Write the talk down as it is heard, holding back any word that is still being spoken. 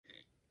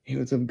Hey,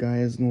 what's up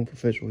guys, Wolf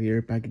Official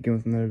here, back again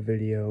with another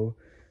video.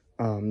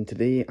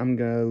 Today I'm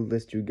gonna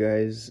list you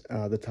guys,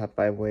 the top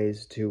 5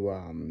 ways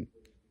to,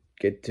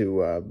 get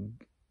to,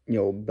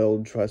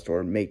 build trust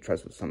or make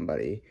trust with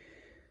somebody.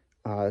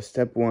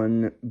 Step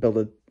 1,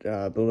 build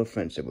a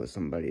friendship with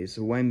somebody.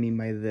 So what I mean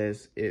by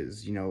this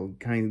is,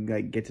 kind of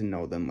like get to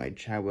know them, like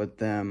chat with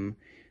them,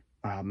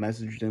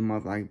 message them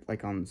on,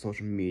 like on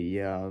social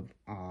media,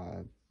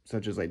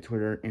 such as like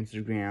Twitter,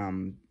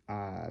 Instagram,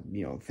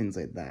 things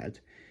like that.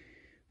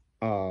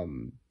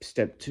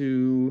 Step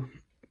 2,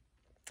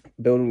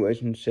 build a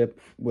friendship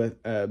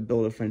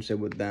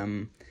with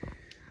them.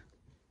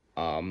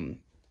 Um,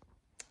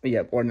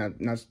 yeah, or not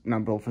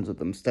build friends with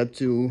them. Step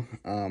 2,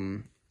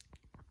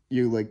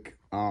 you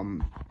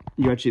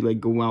you actually like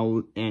go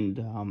out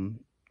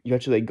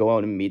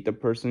and meet the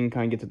person,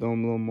 kind of get to know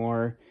them a little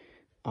more.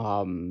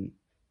 Um,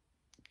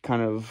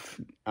 kind of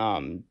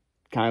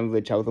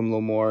like chat with them a little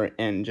more,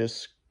 and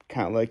just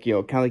kind of like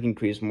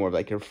increase more of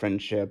like your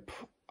friendship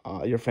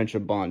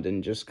bond,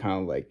 and just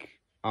kind of like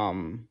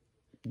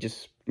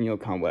just kind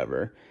of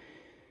whatever.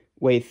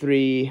 Way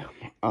 3,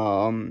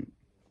 when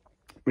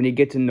you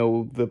get to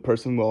know the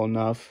person well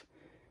enough,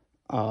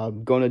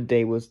 go on a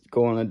date with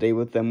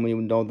them when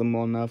you know them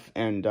well enough,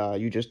 and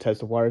you just test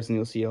the waters, and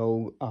you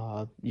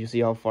see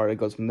how far it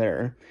goes from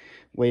there.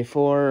 Way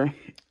 4,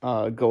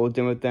 go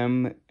dinner with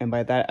them, and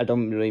by that I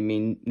don't really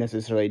mean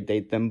necessarily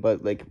date them,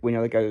 but like when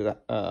you're like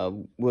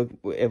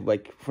if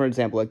like for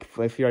example, like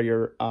if you're at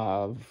your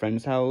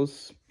friend's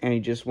house and you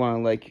just want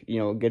to like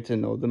get to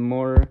know them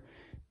more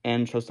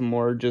and trust them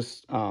more,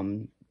 just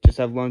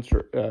have lunch,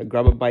 or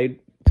grab a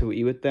bite to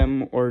eat with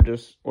them, or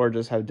just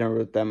have dinner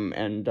with them,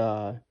 and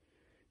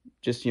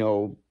just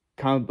kind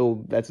of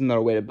build. That's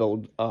another way to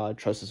build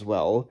trust as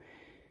well.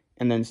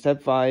 And then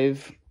step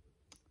 5,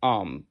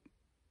 um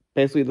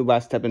basically the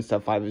last step in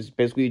step 5 is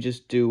basically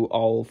just do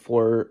all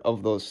four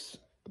of those.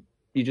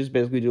 You just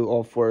basically do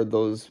all four of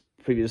those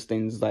previous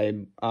things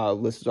that I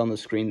listed on the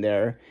screen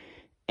there,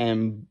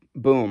 and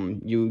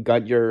boom, you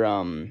got your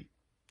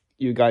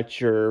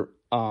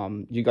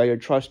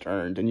trust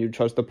earned, and you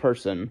trust the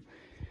person.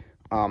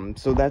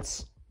 So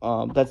that's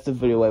the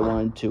video I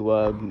wanted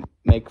to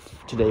make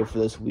today for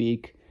this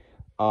week.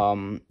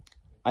 Um,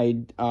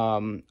 I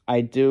am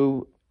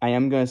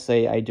gonna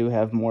say I do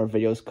have more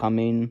videos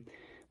coming.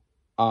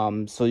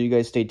 So you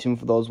guys stay tuned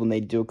for those when they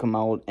do come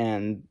out,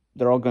 and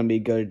they're all gonna be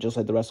good, just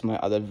like the rest of my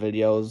other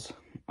videos.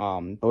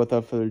 But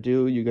without further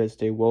ado, you guys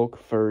stay woke,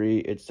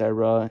 furry,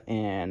 etc.,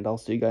 and I'll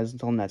see you guys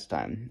until next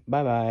time.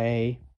 Bye bye.